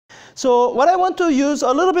So what I want to use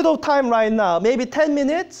a little bit of time right now, maybe 10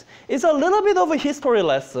 minutes, is a little bit of a history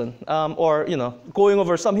lesson, or going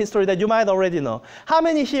over some history that you might already know. How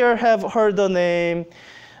many here have heard the name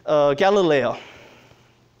Galileo?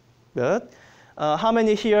 Good. How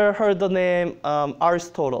many here heard the name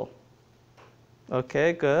Aristotle?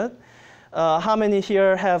 Okay, good. How many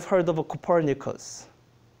here have heard of Copernicus?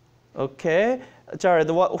 Okay. Jared,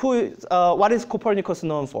 what is Copernicus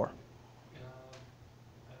known for?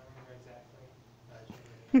 I don't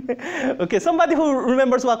remember exactly. Okay, somebody who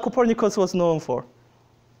remembers what Copernicus was known for?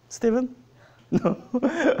 Stephen? No.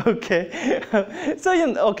 Okay. So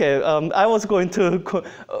okay. I was going to.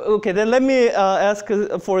 Okay, then let me ask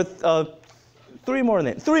for three more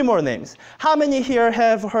names. How many here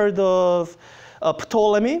have heard of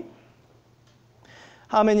Ptolemy?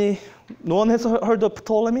 How many? No one has heard of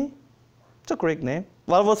Ptolemy? It's a great name.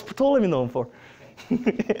 What was Ptolemy known for?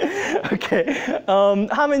 Okay.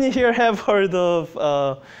 How many here have heard of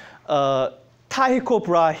Tycho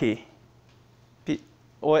Brahe?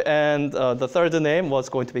 And the third name was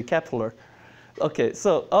going to be Kepler. Okay.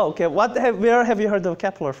 So, okay. Where have you heard of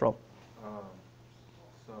Kepler from?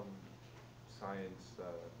 Some science.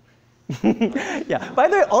 Yeah. By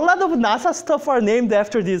the way, a lot of NASA stuff are named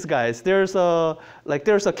after these guys. There's a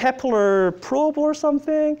Kepler probe or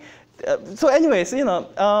something. So anyways,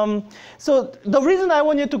 so the reason I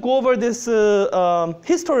want you to go over this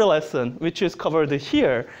history lesson, which is covered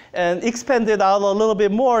here, and expand it out a little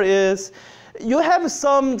bit more, is you have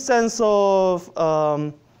some sense of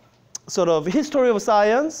sort of history of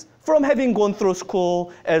science from having gone through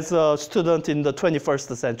school as a student in the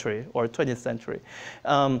 21st century or 20th century.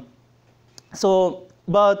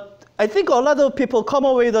 But I think a lot of people come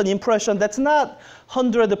away with an impression that's not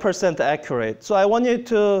 100% accurate. So I want you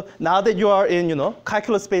to, now that you are in,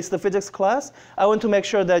 calculus-based physics class, I want to make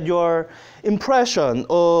sure that your impression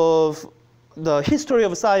of the history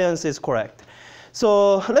of science is correct.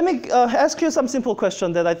 So let me ask you some simple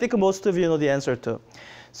question that I think most of you know the answer to.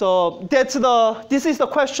 So this is the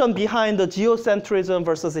question behind the geocentrism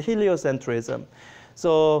versus the heliocentrism.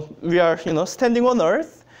 So we are, standing on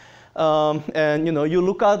Earth. And you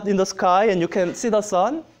look out in the sky and you can see the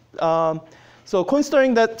sun. So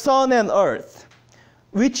considering that sun and earth,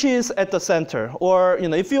 which is at the center? Or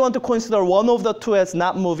if you want to consider one of the two as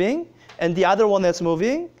not moving and the other one as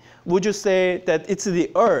moving, would you say that it's the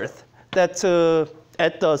earth that's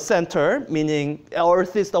at the center, meaning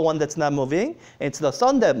earth is the one that's not moving, and it's the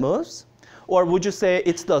sun that moves? Or would you say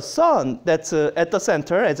it's the sun that's at the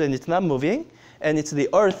center, as in it's not moving, and it's the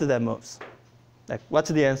earth that moves? What's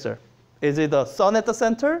the answer? Is it the sun at the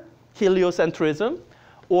center, heliocentrism,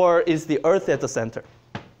 or is the earth at the center?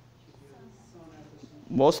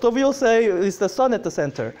 Most of you say it's the sun at the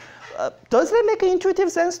center. Does that make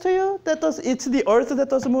intuitive sense to you? It's the earth that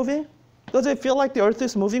does moving? Does it feel like the earth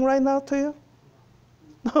is moving right now to you?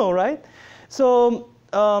 No, right? So,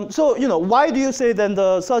 why do you say then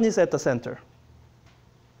the sun is at the center?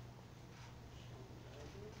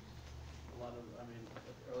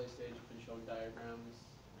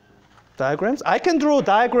 Diagrams? I can draw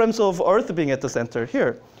diagrams of Earth being at the center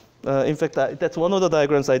here. In fact, that's one of the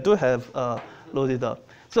diagrams I do have loaded up.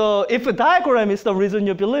 So if a diagram is the reason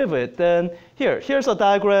you believe it, then here's a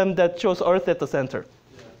diagram that shows Earth at the center.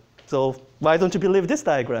 Yeah. So why don't you believe this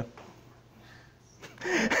diagram?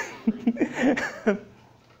 Some of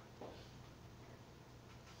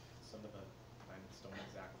the planets don't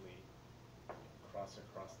exactly cross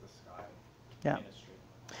across the sky. Yeah.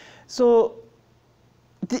 So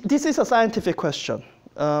this is a scientific question.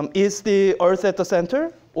 Is the Earth at the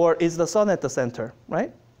center, or is the sun at the center,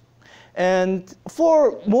 right? And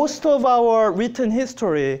for most of our written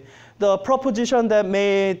history, the proposition that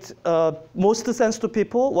made most sense to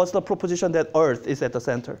people was the proposition that Earth is at the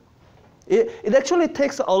center. It actually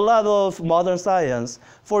takes a lot of modern science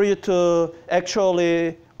for you to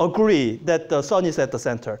actually agree that the sun is at the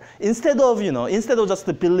center. Instead of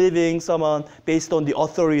just believing someone based on the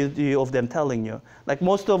authority of them telling you. Like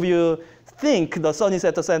most of you think the sun is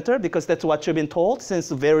at the center because that's what you've been told since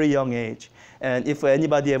a very young age. And if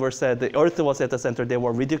anybody ever said the earth was at the center, they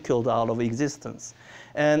were ridiculed out of existence.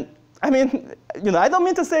 And I mean, I don't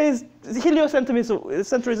mean to say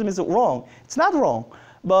heliocentrism is wrong. It's not wrong.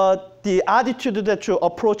 But the attitude that you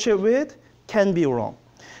approach it with can be wrong.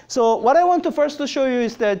 So what I want to first show you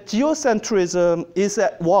is that geocentrism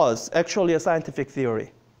was actually a scientific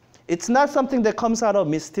theory. It's not something that comes out of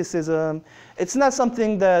mysticism. It's not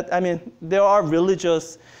something that, there are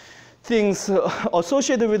religious things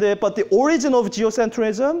associated with it, but the origin of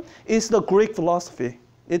geocentrism is the Greek philosophy.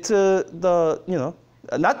 It's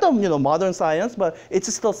Not the modern science, but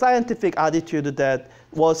it's still scientific attitude that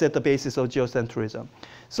was at the basis of geocentrism.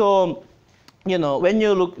 So when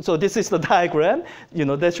you look, so this is the diagram,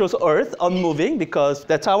 that shows Earth unmoving because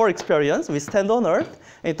that's our experience. We stand on Earth,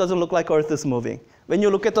 and it doesn't look like Earth is moving. When you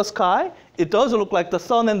look at the sky, it does look like the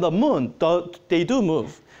sun and the moon, they do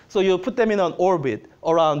move. So you put them in an orbit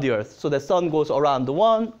around the Earth. So the sun goes around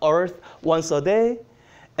Earth once a day,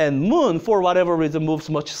 and moon, for whatever reason, moves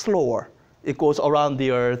much slower. It goes around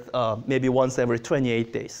the Earth maybe once every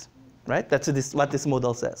 28 days, right? That's what this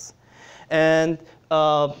model says. And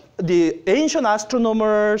the ancient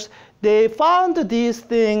astronomers, they found these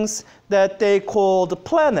things that they called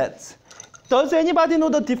planets. Does anybody know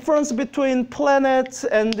the difference between planets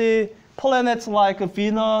and the planets like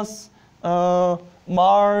Venus,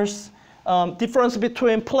 Mars, difference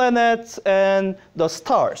between planets and the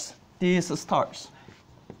stars, these stars?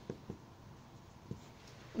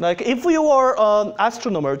 Like if you were an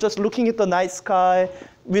astronomer just looking at the night sky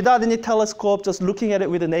without any telescope, just looking at it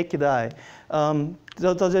with the naked eye,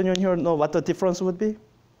 does anyone here know what the difference would be? They don't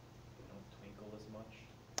twinkle as much.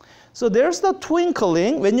 So there's the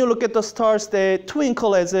twinkling. When you look at the stars, they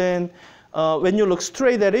twinkle as in when you look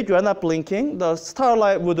straight at it, you are not blinking. The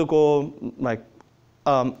starlight would go like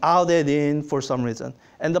out and in for some reason.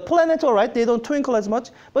 And the planets, all right, they don't twinkle as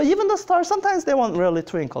much. But even the stars, sometimes they won't really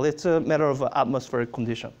twinkle. It's a matter of atmospheric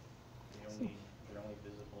condition. They're only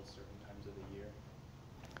visible certain times of the year?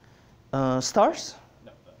 Stars?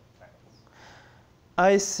 No, the planets.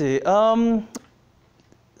 I see.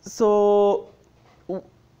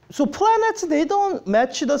 So planets, they don't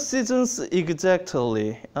match the seasons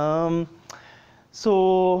exactly. But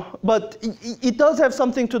it does have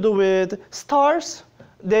something to do with stars.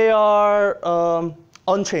 They are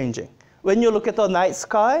unchanging. When you look at the night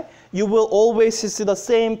sky, you will always see the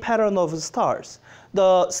same pattern of stars.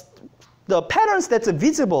 The patterns that's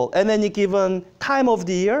visible at any given time of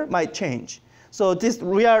the year might change. So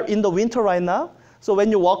we are in the winter right now. So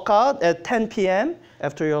when you walk out at 10 p.m.,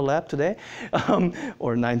 after your lab today,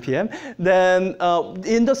 or 9 p.m., then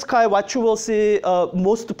in the sky, what you will see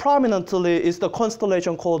most prominently is the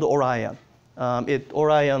constellation called Orion.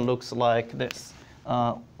 Orion looks like this.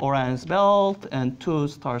 Orion's belt and two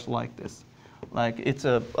stars like this. Like it's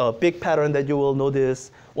a big pattern that you will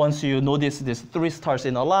notice. Once you notice these three stars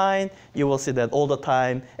in a line, you will see that all the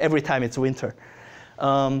time, every time it's winter.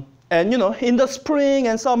 And in the spring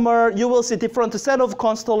and summer, you will see different set of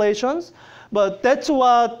constellations. But that's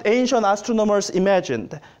what ancient astronomers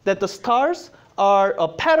imagined, that the stars are a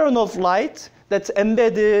pattern of light that's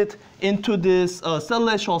embedded into this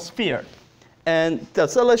celestial sphere. And the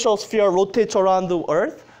celestial sphere rotates around the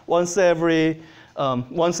Earth once every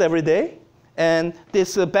day. And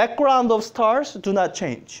this background of stars do not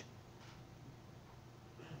change.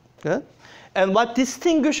 Okay? And what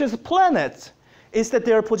distinguishes planets is that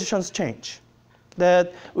their positions change.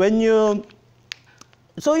 That when you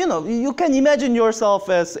can imagine yourself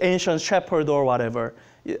as ancient shepherd or whatever.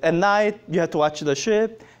 At night, you have to watch the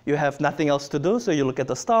sheep. You have nothing else to do, so you look at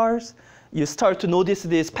the stars. You start to notice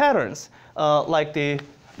these patterns,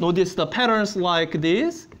 notice the patterns like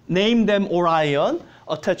this, name them Orion,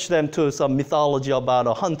 attach them to some mythology about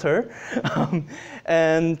a hunter.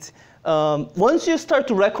 And once you start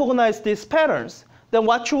to recognize these patterns, then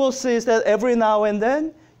what you will see is that every now and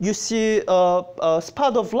then, you see a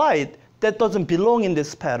spot of light that doesn't belong in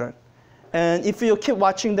this pattern. And if you keep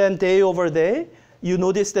watching them day over day, you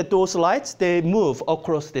notice that those lights, they move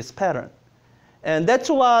across this pattern. And that's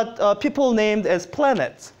what people named as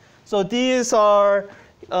planets. So these are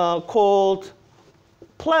called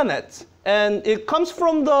planets. And it comes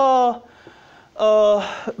from the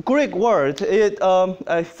Greek word.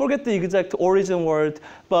 I forget the exact origin word,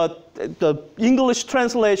 but the English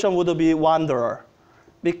translation would be wanderer,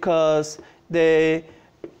 because they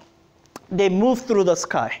move through the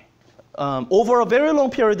sky over a very long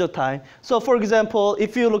period of time. So for example,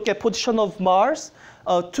 if you look at position of Mars,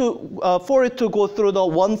 for it to go through the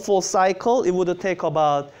one full cycle, it would take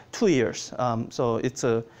about 2 years. So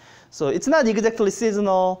it's not exactly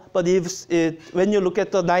seasonal, but when you look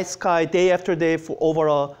at the night sky day after day for over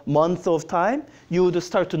a month of time, you would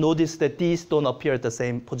start to notice that these don't appear at the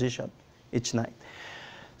same position each night.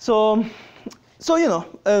 So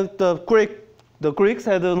the Greeks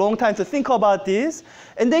had a long time to think about this,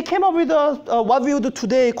 and they came up with what we would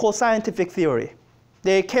today call scientific theory.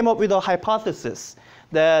 They came up with a hypothesis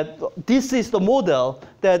that this is the model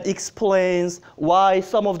that explains why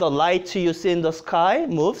some of the light you see in the sky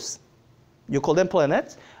moves. You call them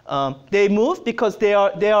planets. They move because they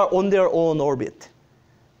are on their own orbit.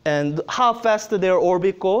 And how fast their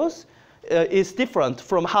orbit goes is different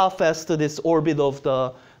from how fast this orbit of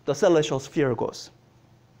the celestial sphere goes.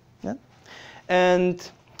 Yeah? And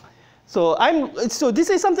so this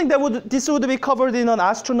is something that would be covered in an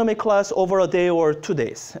astronomy class over a day or 2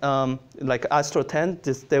 days. Like Astro 10,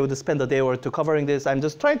 they would spend a day or two covering this. I'm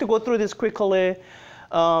just trying to go through this quickly.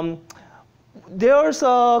 There's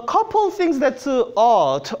a couple things that's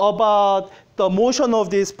odd about the motion of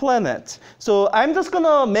this planet. So I'm just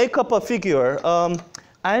gonna make up a figure.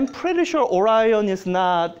 I'm pretty sure Orion is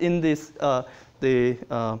not in this the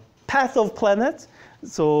path of planets.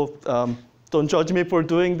 So don't judge me for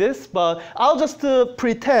doing this, but I'll just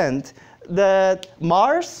pretend that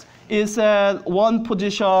Mars is at one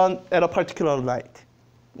position at a particular night.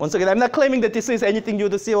 Once again, I'm not claiming that this is anything you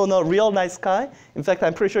would see on a real night sky. In fact,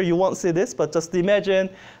 I'm pretty sure you won't see this, but just imagine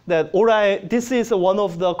that Orion, this is one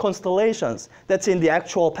of the constellations that's in the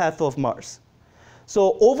actual path of Mars.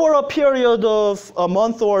 So over a period of a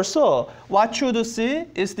month or so, what you would see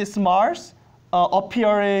is this Mars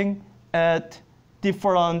appearing at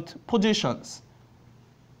different positions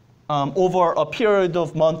over a period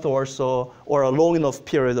of month or so, or a long enough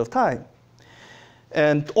period of time.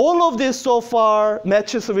 And all of this so far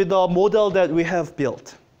matches with the model that we have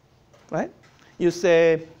built, right? You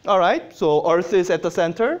say, all right, so Earth is at the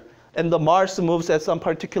center, and the Mars moves at some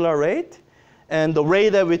particular rate, and the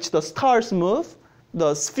rate at which the stars move,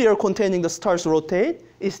 the sphere containing the stars rotate,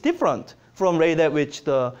 is different from rate at which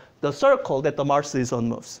the circle that the Mars is on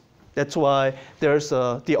moves. That's why there's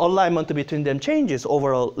the alignment between them changes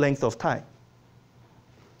over a length of time.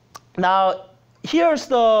 Now, here's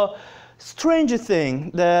the strange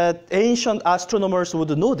thing that ancient astronomers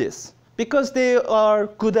would notice, because they are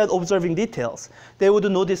good at observing details. They would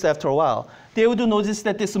notice after a while. They would notice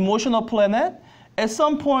that this motion of planet, at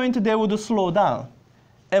some point, they would slow down.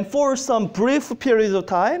 And for some brief period of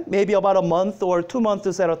time, maybe about a month or 2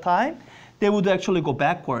 months at a time, they would actually go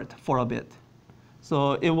backward for a bit.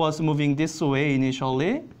 So it was moving this way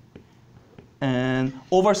initially. And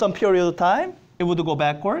over some period of time, it would go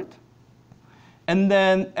backward. And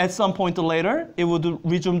then at some point later, it would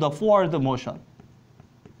resume the forward motion.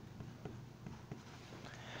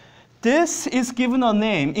 This is given a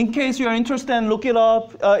name. In case you are interested, look it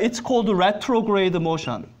up. It's called retrograde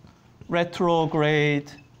motion.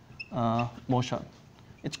 Retrograde motion.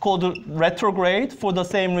 It's called retrograde for the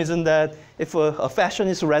same reason that if a fashion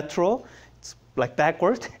is retro, it's like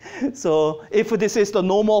backward. So if this is the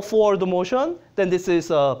normal forward motion, then this is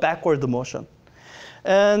a backward motion.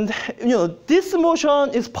 And this motion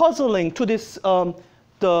is puzzling to this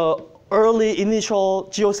the early initial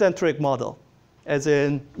geocentric model, as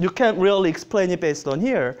in you can't really explain it based on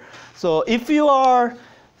here. So if you are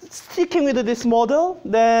sticking with this model,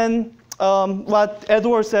 then what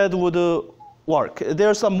Edward said would work.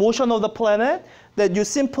 There's a motion of the planet that you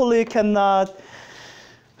simply cannot.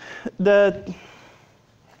 There's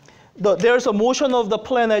a motion of the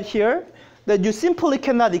planet here that you simply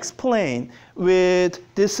cannot explain with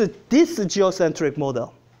this geocentric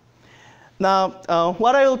model. Now,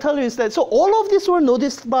 what I will tell you is that, so all of these were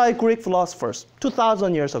noticed by Greek philosophers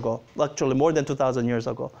 2,000 years ago, actually more than 2,000 years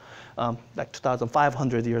ago, like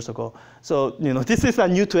 2,500 years ago. So, this is not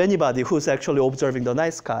new to anybody who's actually observing the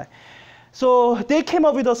night sky. So they came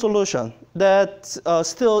up with a solution that's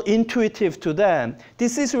still intuitive to them.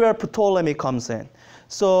 This is where Ptolemy comes in.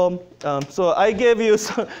 So, I gave you,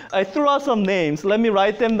 I threw out some names. Let me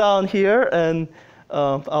write them down here, and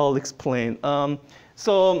I'll explain.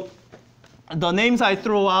 So the names I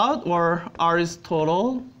threw out were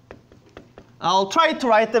Aristotle. I'll try to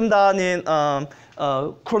write them down in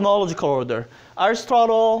chronological order.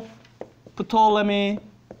 Aristotle, Ptolemy,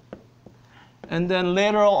 and then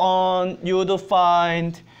later on you would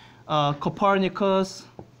find Copernicus.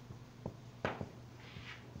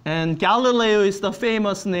 And Galileo is the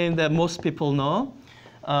famous name that most people know.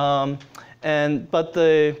 But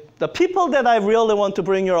the people that I really want to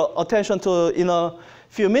bring your attention to in a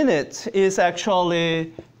few minutes is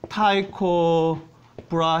actually Tycho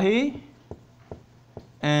Brahe.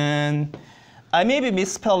 And I may be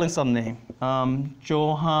misspelling some name.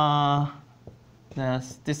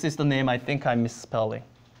 This is the name I think I'm misspelling.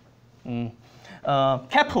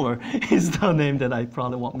 Kepler is the name that I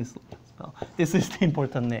probably won't misspell. This is the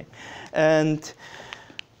important name. And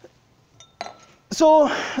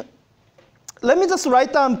so let me just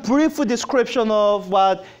write down a brief description of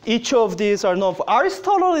what each of these are known for.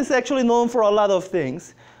 Aristotle is actually known for a lot of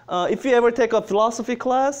things. If you ever take a philosophy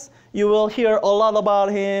class, you will hear a lot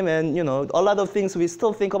about him, and a lot of things we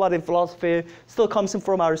still think about in philosophy still comes in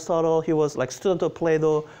from Aristotle. He was like student of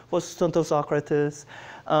Plato, was student of Socrates.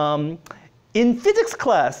 In physics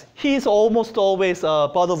class, he's almost always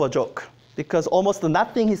a butt of a joke. because almost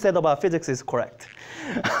nothing he said about physics is correct.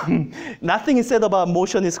 Nothing he said about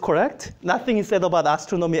motion is correct. Nothing he said about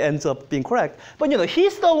astronomy ends up being correct. But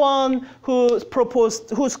he's the one who's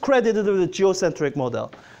credited with the geocentric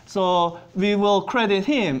model. So we will credit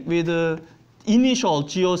him with the initial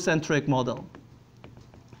geocentric model,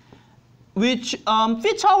 which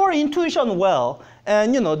fits our intuition well.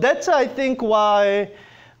 And that's, I think, why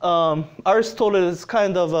Aristotle is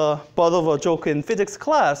kind of a butt of a joke in physics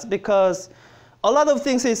class, because a lot of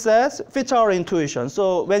things he says fit our intuition.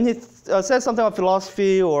 So when he says something about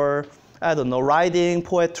philosophy or, I don't know, writing,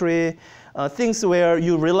 poetry, things where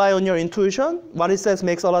you rely on your intuition, what he says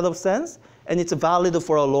makes a lot of sense, and it's valid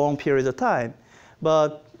for a long period of time.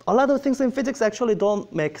 But a lot of things in physics actually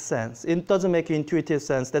don't make sense. It doesn't make intuitive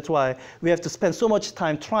sense. That's why we have to spend so much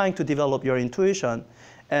time trying to develop your intuition.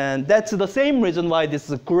 And that's the same reason why this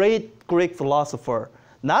is a great Greek philosopher.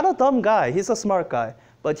 Not a dumb guy, he's a smart guy.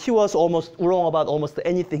 But he was almost wrong about almost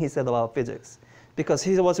anything he said about physics, because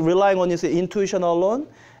he was relying on his intuition alone,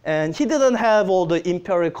 and he didn't have all the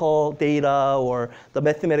empirical data or the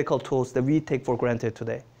mathematical tools that we take for granted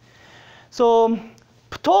today. So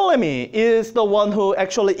Ptolemy is the one who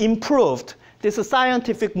actually improved this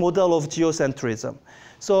scientific model of geocentrism.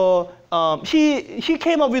 So he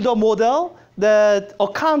came up with a model that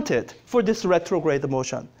accounted for this retrograde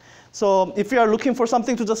motion. So if you are looking for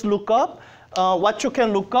something to just look up, what you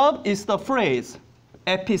can look up is the phrase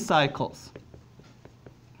epicycles.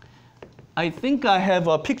 I think I have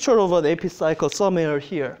a picture of an epicycle somewhere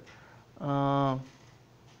here.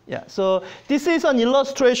 Yeah, so this is an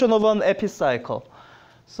illustration of an epicycle.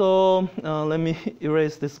 So let me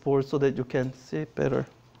erase this board so that you can see it better.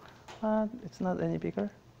 It's not any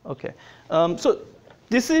bigger. OK. So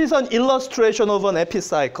this is an illustration of an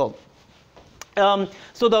epicycle.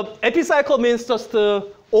 So the epicycle means just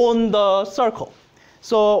on the circle.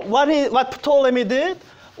 So what Ptolemy did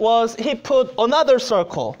was he put another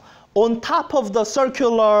circle on top of the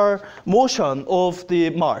circular motion of the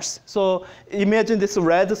Mars. So imagine this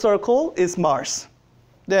red circle is Mars.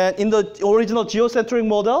 Then in the original geocentric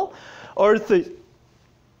model, Earth is,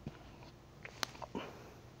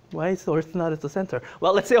 why is Earth not at the center?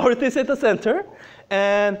 Well, let's say Earth is at the center,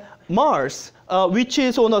 and Mars, which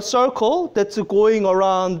is on a circle that's going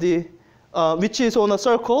around the,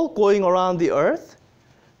 Earth,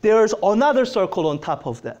 there's another circle on top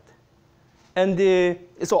of that. And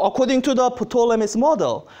so according to the Ptolemy's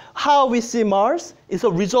model, how we see Mars is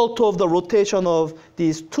a result of the rotation of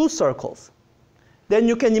these two circles. Then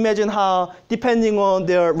you can imagine how, depending on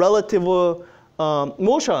their relative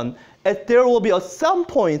motion, there will be at some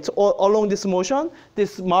point along this motion,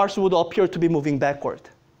 this Mars would appear to be moving backward.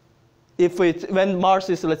 When Mars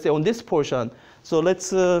is, let's say, on this portion. So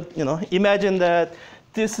let's imagine that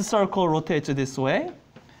this circle rotates this way,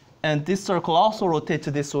 and this circle also rotates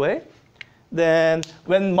this way. Then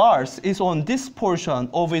when Mars is on this portion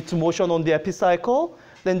of its motion on the epicycle,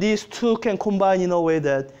 then these two can combine in a way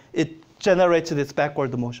that it generates this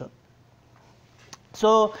backward motion.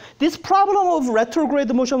 So this problem of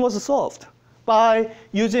retrograde motion was solved by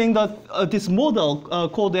using this model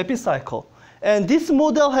called epicycle. And this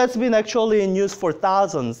model has been actually in use for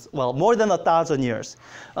thousands, well, more than 1,000 years.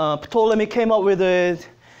 Ptolemy came up with it,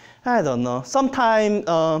 I don't know, sometime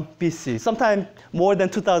BC, sometime more than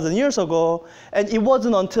 2,000 years ago. And it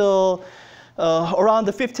wasn't until around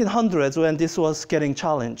the 1500s when this was getting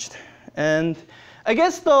challenged. And I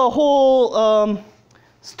guess the whole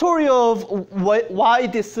story of why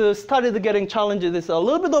this started getting challenged is a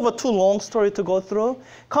little bit of a too long story to go through.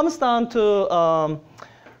 Comes down to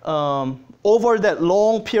over that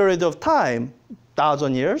long period of time,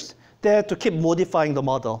 1,000 years, they had to keep modifying the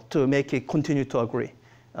model to make it continue to agree.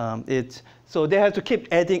 So they had to keep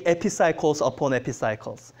adding epicycles upon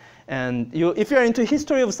epicycles. And if you're into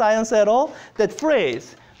history of science at all, that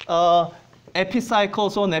phrase,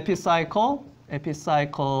 epicycles on epicycle,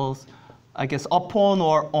 epicycles, I guess, upon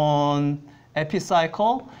or on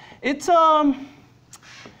epicycle, it's a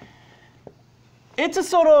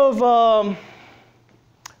sort of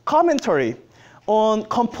commentary on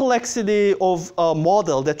complexity of a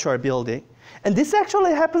model that you are building. And this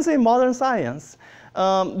actually happens in modern science.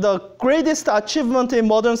 The greatest achievement in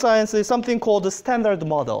modern science is something called the standard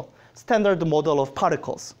model of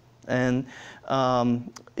particles. And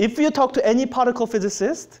if you talk to any particle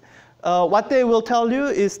physicist, what they will tell you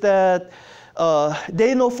is that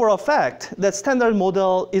they know for a fact that standard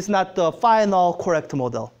model is not the final correct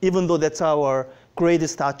model, even though that's our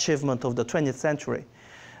greatest achievement of the 20th century.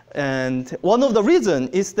 And one of the reasons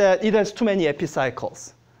is that it has too many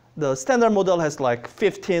epicycles. The standard model has like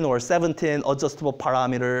 15 or 17 adjustable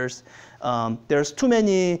parameters. There's too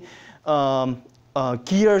many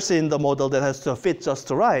gears in the model that has to fit just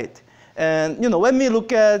right. And when we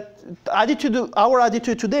look at our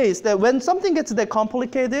attitude today is that when something gets that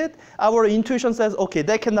complicated, our intuition says, okay,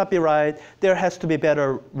 that cannot be right. There has to be a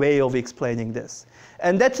better way of explaining this.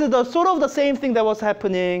 And that's the sort of the same thing that was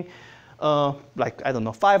happening, like, I don't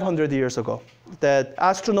know, 500 years ago. That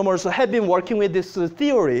astronomers have been working with this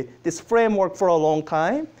theory, this framework for a long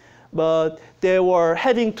time, but they were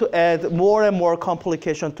having to add more and more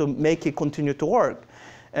complication to make it continue to work.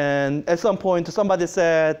 And at some point, somebody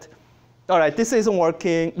said, all right, this isn't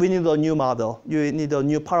working. We need a new model. You need a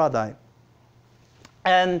new paradigm.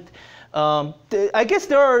 And I guess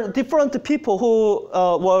there are different people who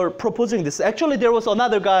were proposing this. Actually, there was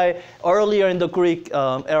another guy earlier in the Greek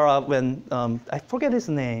era when, I forget his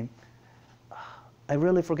name. I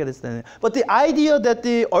really forget his name. But the idea that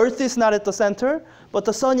the Earth is not at the center, but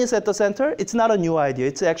the sun is at the center, it's not a new idea.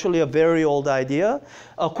 It's actually a very old idea.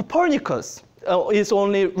 Copernicus is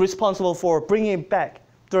only responsible for bringing it back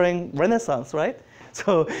during Renaissance, right?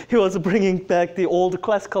 So he was bringing back the old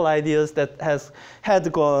classical ideas that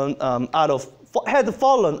had fallen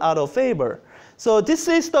out of favor. So this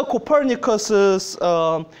is the Copernicus's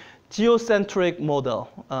geocentric model,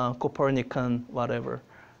 Copernican whatever.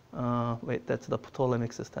 Wait, that's the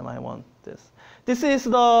Ptolemaic system. I want this. This is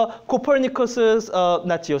the Copernicus's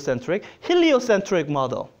not geocentric, heliocentric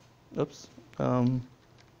model. Oops.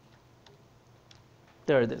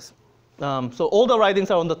 There it is. So all the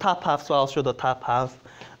writings are on the top half, so I'll show the top half.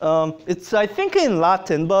 It's, I think, in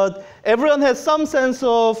Latin, but everyone has some sense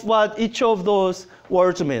of what each of those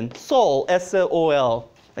words mean. Sol, S-O-L.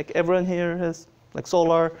 Like everyone here has, like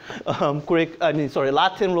solar,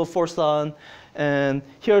 Latin rule for sun. And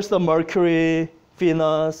here's the Mercury,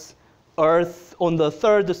 Venus, Earth on the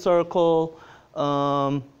third circle.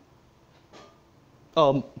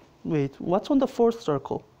 Wait, what's on the fourth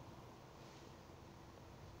circle?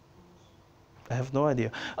 I have no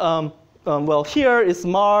idea. Well, here is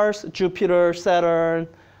Mars, Jupiter, Saturn.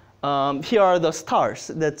 Here are the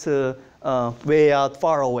stars that's way out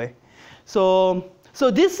far away. So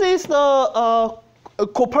this is the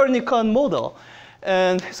Copernican model.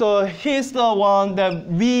 And so he's the one that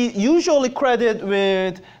we usually credit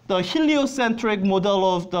with the heliocentric model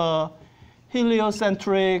of the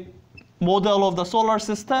solar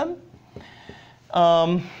system.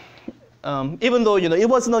 Even though it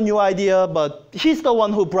wasn't a new idea, but he's the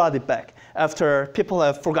one who brought it back after people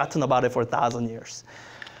have forgotten about it for 1,000 years.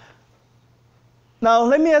 Now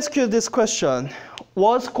let me ask you this question: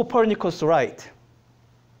 was Copernicus right?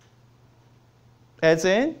 As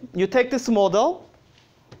in, you take this model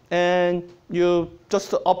and you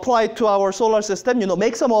just apply it to our solar system,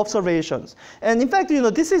 make some observations. And in fact,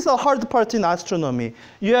 this is a hard part in astronomy.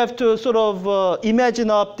 You have to sort of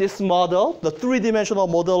imagine up this model, the three-dimensional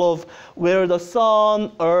model of where the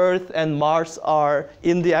sun, Earth, and Mars are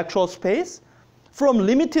in the actual space from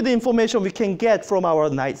limited information we can get from our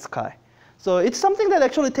night sky. So it's something that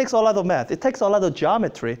actually takes a lot of math. It takes a lot of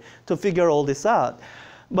geometry to figure all this out.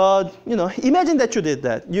 But imagine that you did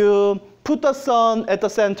that. You put the sun at the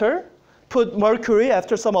center, put Mercury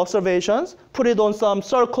after some observations, put it on some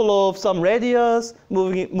circle of some radius,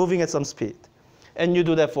 moving at some speed. And you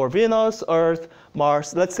do that for Venus, Earth,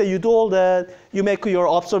 Mars. Let's say you do all that. You make your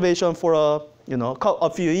observation for a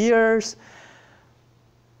few years.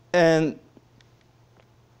 And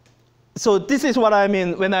so this is what I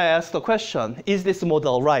mean when I ask the question, is this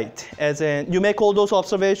model right? As in, you make all those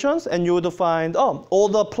observations, and you would find, all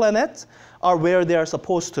the planets are where they are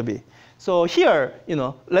supposed to be. So here,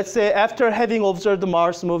 let's say after having observed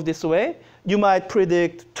Mars move this way, you might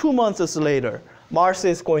predict 2 months later, Mars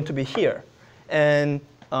is going to be here. And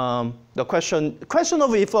the question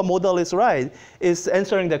of if a model is right is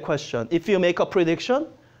answering that question. If you make a prediction,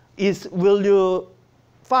 will you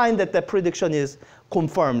find that that prediction is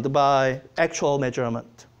confirmed by actual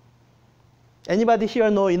measurement? Anybody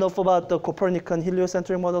here know enough about the Copernican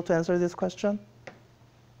heliocentric model to answer this question?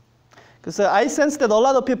 Because I sense that a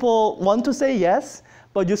lot of people want to say yes,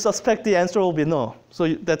 but you suspect the answer will be no.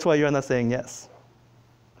 So that's why you're not saying yes,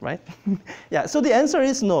 right? Yeah, so the answer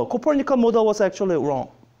is no. Copernican model was actually wrong.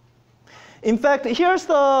 In fact, here's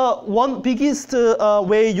the one biggest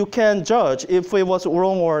way you can judge if it was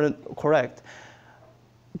wrong or correct.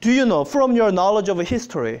 Do you know, from your knowledge of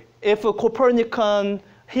history, if a Copernican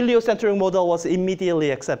heliocentric model was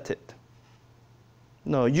immediately accepted?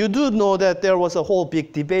 No, you do know that there was a whole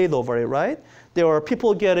big debate over it, right? There were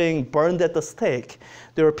people getting burned at the stake.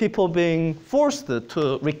 There were people being forced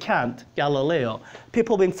to recant Galileo.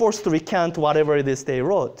 People being forced to recant whatever it is they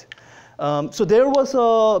wrote. So there was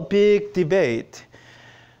a big debate.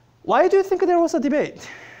 Why do you think there was a debate?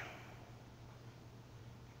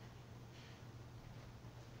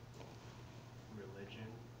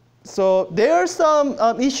 So there are some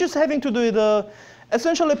issues having to do with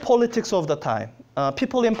essentially politics of the time.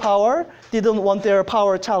 People in power didn't want their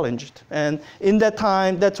power challenged. And in that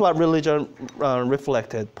time, that's what religion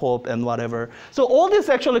reflected, Pope and whatever. So all this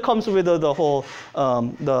actually comes with the whole,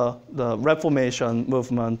 the Reformation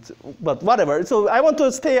movement, but whatever. So I want to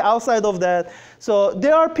stay outside of that. So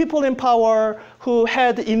there are people in power who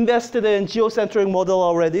had invested in geocentric model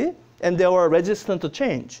already, and they were resistant to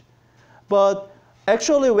change. But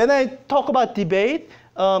actually, when I talk about debate,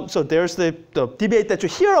 so there's the debate that you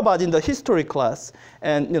hear about in the history class,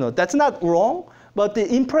 and that's not wrong, but the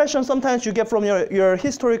impression sometimes you get from your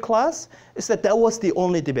history class is that that was the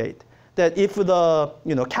only debate. That if the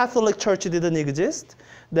Catholic Church didn't exist,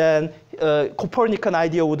 then Copernican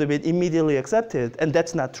idea would have been immediately accepted, and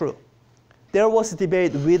that's not true. There was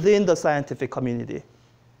debate within the scientific community.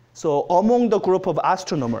 So among the group of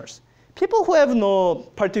astronomers, people who have no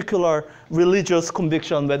particular religious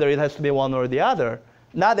conviction, whether it has to be one or the other,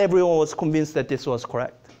 not everyone was convinced that this was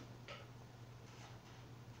correct.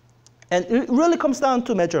 And it really comes down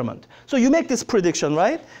to measurement. So you make this prediction,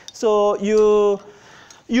 right? So you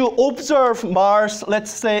observe Mars,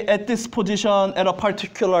 let's say, at this position at a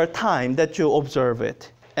particular time that you observe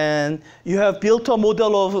it. And you have built a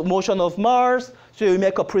model of motion of Mars, so you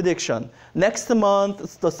make a prediction. Next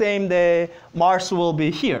month, the same day, Mars will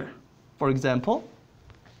be here, for example.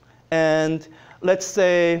 And let's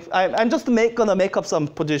say, I'm just gonna make up some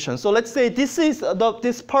positions. So let's say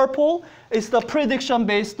this purple is the prediction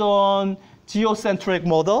based on geocentric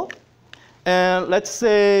model. And let's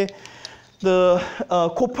say the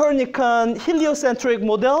Copernican heliocentric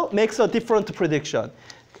model makes a different prediction.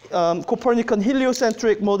 Copernican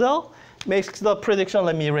heliocentric model makes the prediction,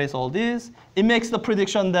 let me erase all these. It makes the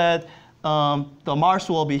prediction that the Mars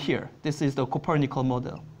will be here. This is the Copernican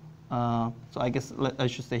model. So I guess I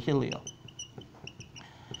should say helio.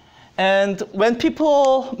 And when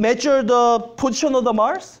people measure the position of the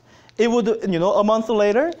Mars, it would, a month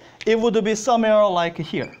later, it would be somewhere like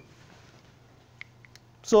here.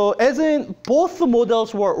 So as in, both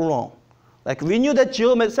models were wrong. Like we knew that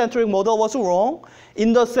geocentric model was wrong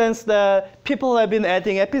in the sense that people have been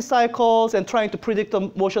adding epicycles and trying to predict the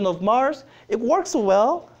motion of Mars. It works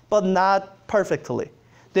well, but not perfectly.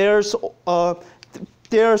 There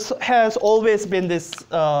has always been this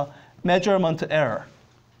measurement error.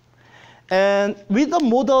 And with the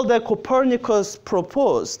model that Copernicus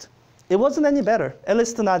proposed, it wasn't any better, at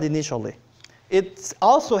least not initially. It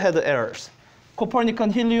also had errors. Copernican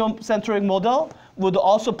heliocentric model would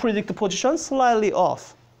also predict the position slightly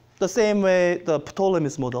off, the same way the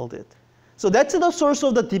Ptolemy's model did. So that's the source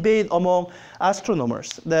of the debate among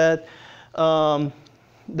astronomers, that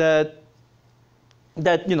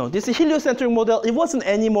this heliocentric model, it wasn't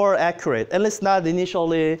any more accurate, at least not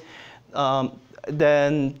initially,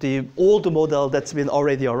 than the old model that's been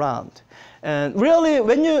already around. And really,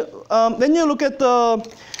 when you look at the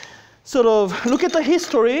look at the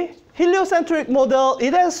history, heliocentric model,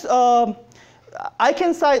 it has I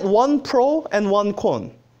can cite one pro and one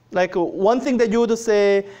con. Like one thing that you would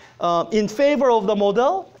say in favor of the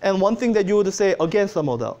model, and one thing that you would say against the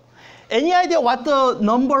model. Any idea what the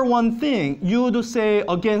number one thing you would say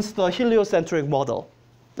against the heliocentric model?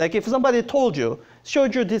 Like if somebody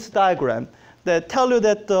showed you this diagram that tell you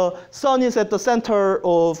that the sun is at the center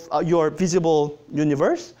of your visible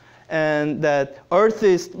universe, and that Earth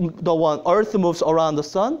is the one, Earth moves around the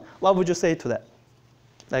sun, what would you say to that?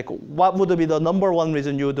 Like, what would be the number one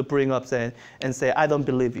reason you would bring up and say, I don't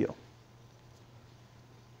believe you?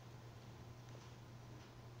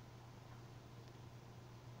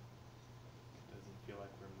 Doesn't feel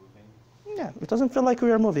like we're moving. Yeah, it doesn't feel like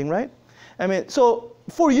we are moving, right? I mean, so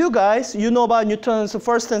for you guys, you know about Newton's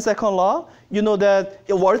first and second law. You know that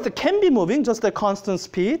Earth can be moving just at constant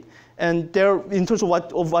speed. And there, in terms of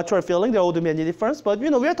what you're feeling, there wouldn't be any difference. But we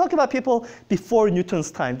are talking about people before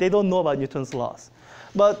Newton's time. They don't know about Newton's laws.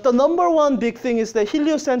 But the number one big thing is that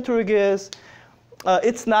heliocentric is,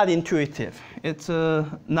 it's not intuitive. It's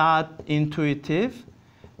not intuitive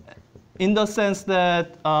in the sense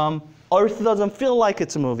that Earth doesn't feel like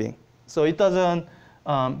it's moving. So it doesn't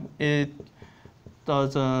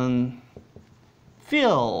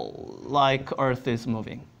feel like Earth is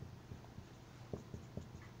moving.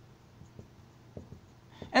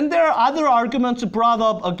 And there are other arguments brought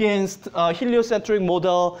up against heliocentric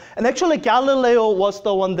model. And actually, Galileo was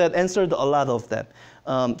the one that answered a lot of them.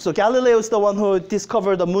 So Galileo is the one who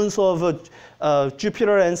discovered the moons of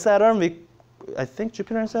Jupiter and Saturn. I think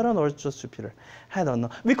Jupiter and Saturn, or just Jupiter? I don't know.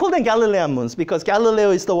 We call them Galilean moons because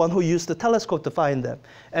Galileo is the one who used the telescope to find them.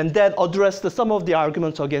 And that addressed some of the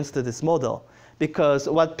arguments against this model. because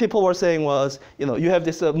what people were saying was, you have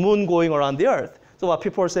this moon going around the Earth. So what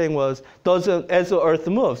people were saying was, as the Earth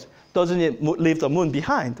moves, doesn't it leave the moon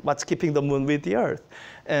behind? What's keeping the moon with the Earth?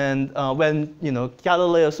 And when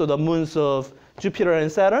Galileo saw the moons of Jupiter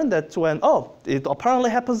and Saturn, that's when, oh, it apparently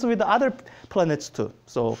happens with the other planets too.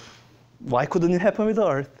 So why couldn't it happen with the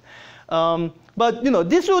Earth? But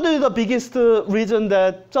this would be the biggest reason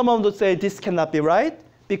that someone would say this cannot be right,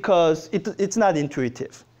 because it's not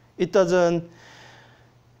intuitive. It doesn't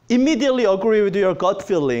immediately agree with your gut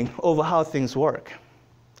feeling of how things work.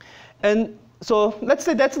 And so let's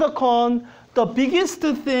say that's the con. The biggest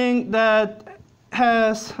thing that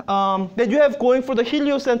that you have going for the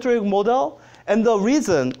heliocentric model, and the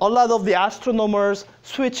reason a lot of the astronomers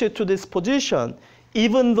switch it to this position,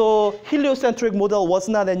 even though heliocentric model was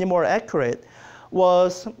not any more accurate,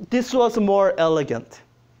 was this was more elegant.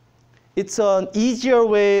 It's an easier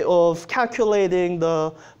way of calculating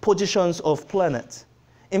the positions of planets.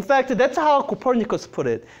 In fact, that's how Copernicus put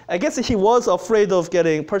it. I guess he was afraid of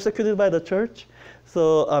getting persecuted by the church.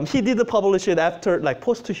 So he did publish it after,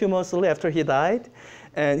 posthumously after he died.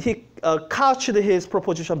 And he couched his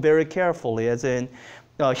proposition very carefully, as in,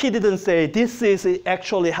 he didn't say, this is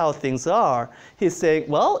actually how things are. He's saying,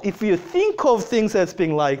 well, if you think of things as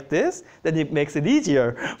being like this, then it makes it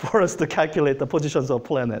easier for us to calculate the positions of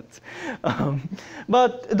planets.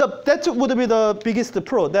 But that would be the biggest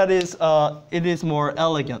pro. That is, it is more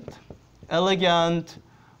elegant. Elegant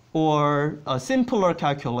or a simpler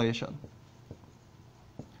calculation.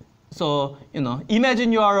 So,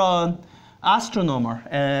 imagine you are an astronomer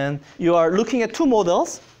and you are looking at two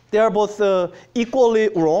models. They are both equally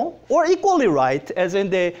wrong or equally right, as in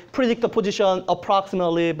they predict the position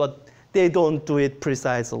approximately, but they don't do it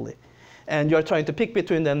precisely. And you're trying to pick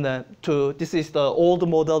between them. This is the old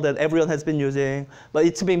model that everyone has been using, but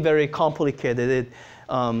it's been very complicated.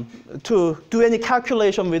 To do any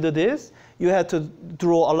calculation with this, you have to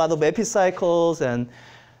draw a lot of epicycles and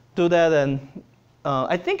do that. And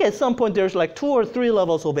I think at some point there's like 2 or 3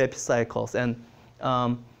 levels of epicycles. And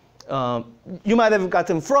you might have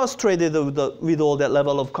gotten frustrated with all that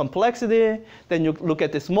level of complexity. Then you look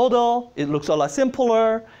at this model. It looks a lot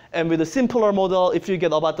simpler. And with a simpler model, if you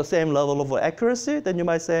get about the same level of accuracy, then you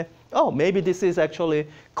might say, oh, maybe this is actually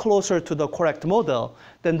closer to the correct model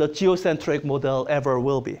than the geocentric model ever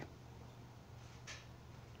will be.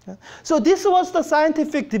 So this was the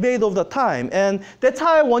scientific debate of the time, and that's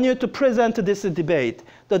how I want you to present this debate.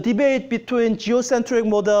 The debate between geocentric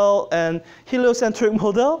model and heliocentric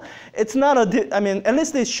model, it's not at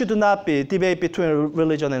least it should not be debate between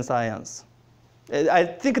religion and science. I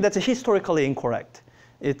think that's historically incorrect.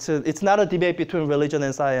 It's not a debate between religion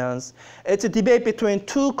and science. It's a debate between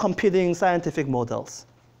 2 competing scientific models.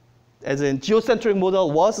 As in, geocentric model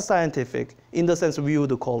was scientific in the sense we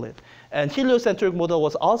would call it. And heliocentric model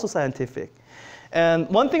was also scientific. And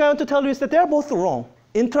one thing I want to tell you is that they're both wrong.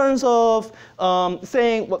 In terms of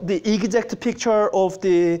saying what the exact picture of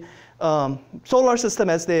the solar system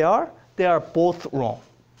as they are both wrong.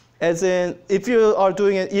 As in, if you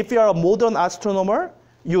are a modern astronomer,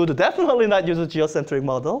 you would definitely not use a geocentric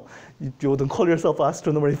model. You wouldn't call yourself an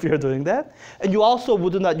astronomer if you're doing that. And you also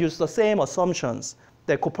would not use the same assumptions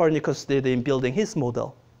that Copernicus did in building his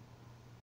model.